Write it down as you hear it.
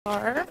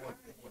Are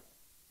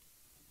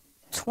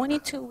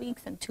 22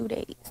 weeks and 2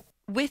 days.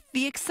 With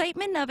the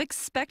excitement of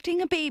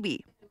expecting a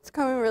baby, it's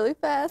coming really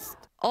fast.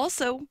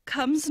 Also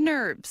comes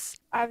nerves.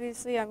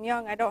 Obviously, I'm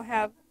young. I don't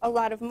have a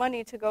lot of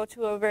money to go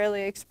to a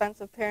really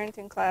expensive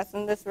parenting class,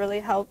 and this really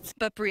helps.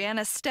 But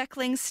Brianna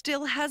Steckling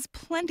still has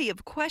plenty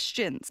of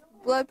questions.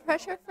 Blood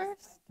pressure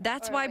first?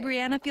 That's why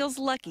Brianna feels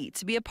lucky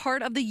to be a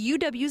part of the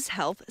UW's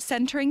Health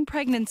Centering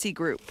Pregnancy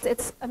Group.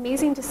 It's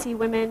amazing to see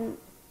women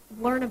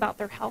learn about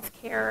their health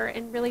care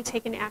and really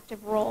take an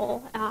active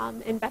role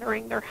in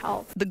bettering their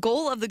health. The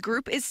goal of the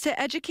group is to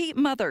educate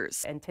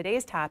mothers. And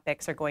today's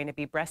topics are going to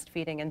be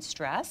breastfeeding and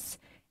stress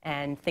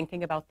and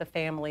thinking about the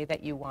family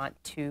that you want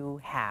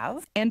to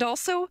have. And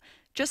also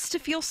just to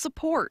feel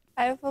support.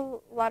 I have a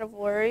lot of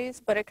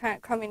worries, but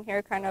coming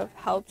here kind of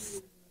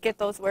helps get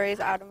those worries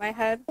out of my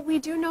head. We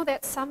do know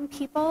that some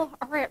people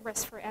are at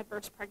risk for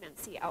adverse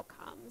pregnancy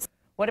outcomes.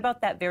 What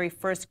about that very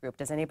first group?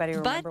 Does anybody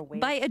remember?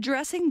 But by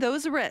addressing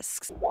those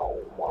risks,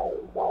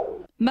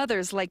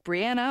 mothers like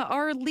Brianna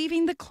are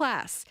leaving the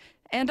class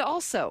and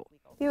also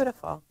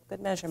beautiful,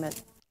 good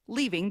measurement,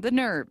 leaving the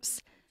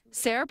nerves.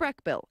 Sarah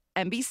Breckbill,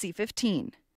 NBC 15.